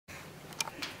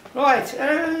Right,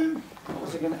 what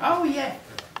was I going to... Oh, yeah.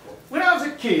 When I was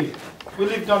a kid, we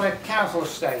lived on a council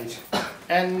estate,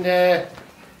 and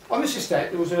on this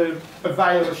estate there was a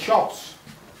vale of shops.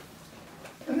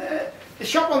 And the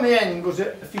shop on the end was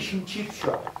a fish and chip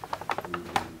shop.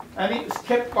 And it was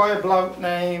kept by a bloke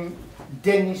named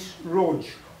Dennis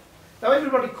Rudge. Now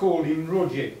everybody called him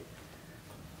Rudgy.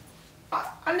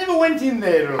 I never went in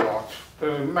there a lot.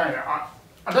 I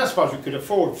don't suppose we could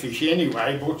afford fish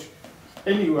anyway, but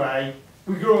anyway,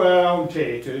 we grew our own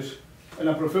taters, and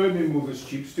I preferred my mother's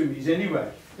chips to his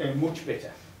anyway. They're much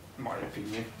better, in my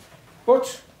opinion.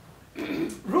 But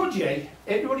Rudgy,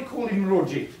 everybody called him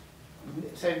Rudgy.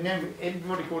 So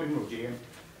everybody called him Rudgy. And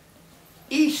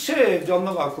he served on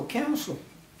the local council,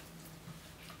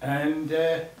 and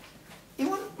he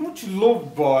wasn't much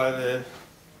loved by the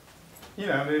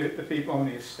people on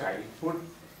the estate. But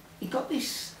he got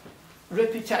this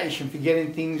reputation for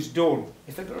getting things done.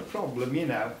 If they got a problem,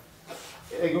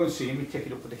 they go and see him, he'd take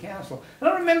it up with the council. And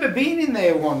I remember being in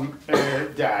there one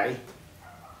day,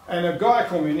 and a guy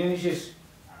come in and he says,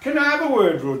 "Can I have a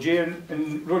word, Rudgy?"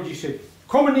 And Rudgy said,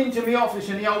 "Coming into my office,"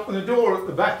 and he opened the door at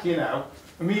the back, and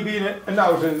me being a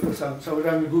nose, so I was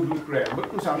having a good look around, but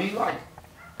it was only like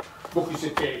buckets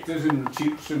of taters and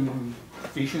chips and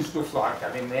fish and stuff like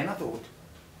that in there, and I thought,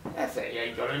 that's it, you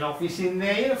ain't got an office in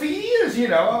there for years,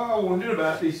 I wondered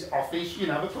about this office,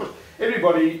 because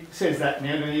everybody says that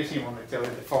now, you see them on the telly,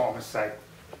 the farmers say,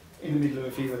 in the middle of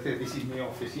the field, "This is my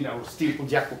office," steeple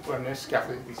jack up on the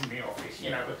scaffold, "This is my office,"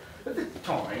 but at the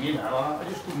time, I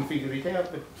just couldn't figure it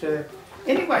out, but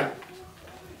anyway,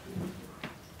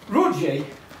 Rudgy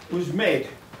was made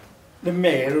the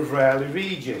mayor of Rowley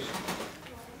Regis,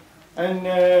 and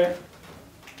I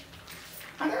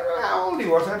don't know how old he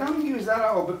was, I don't think he was that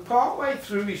old, but part way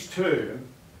through his term,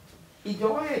 he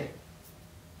died.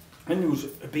 And there was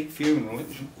a big funeral, it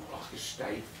was like a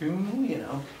state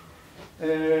funeral,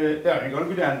 They only got to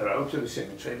go down the road to the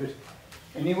cemetery, but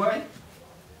anyway,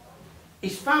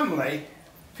 his family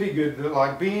figured that,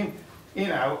 like, being,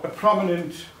 a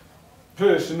prominent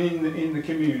person in the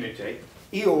community,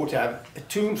 he ought to have a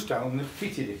tombstone that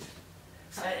fitted it.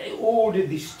 So they ordered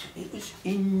this, it was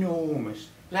enormous,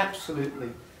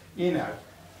 absolutely,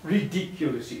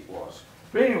 ridiculous it was.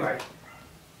 But anyway,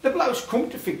 the blokes come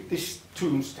to fit this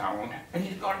tombstone, and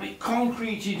it's got to be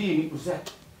concreted in, it was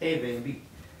that heavy and big.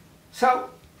 So,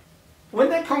 when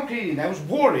they concreted in, I was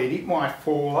worried it might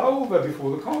fall over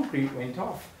before the concrete went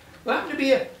off. There happened to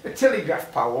be a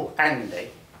telegraph pole handy.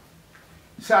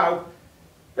 So,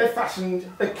 they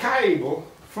fastened a cable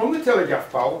from the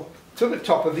telegraph pole to the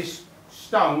top of this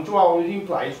stone to hold it in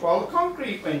place while the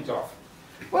concrete went off.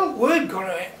 Well, word got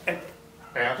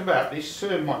out about this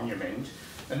monument,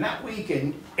 and that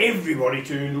weekend everybody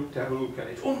turned up to have a look at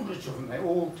it. Hundreds of them, they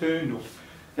all turned up.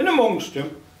 And amongst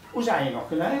them was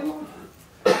Enoch and Aylon.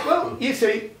 Well, you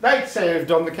see, they'd served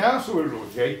on the council with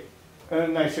Rudgy,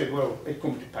 and they said, well, they'd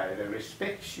come to pay their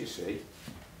respects, you see,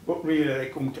 but really they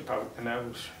come to poke the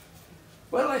nose.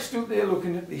 Well, I stood there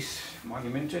looking at this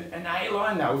monument, and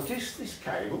Aylon noticed this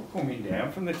cable coming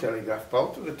down from the telegraph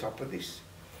pole to the top of this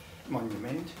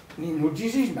monument, and he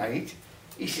nudges his mate.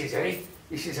 He says, "Hey,"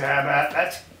 he says, "how about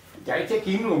that? It didn't take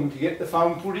him long to get the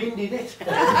phone put in, did it?"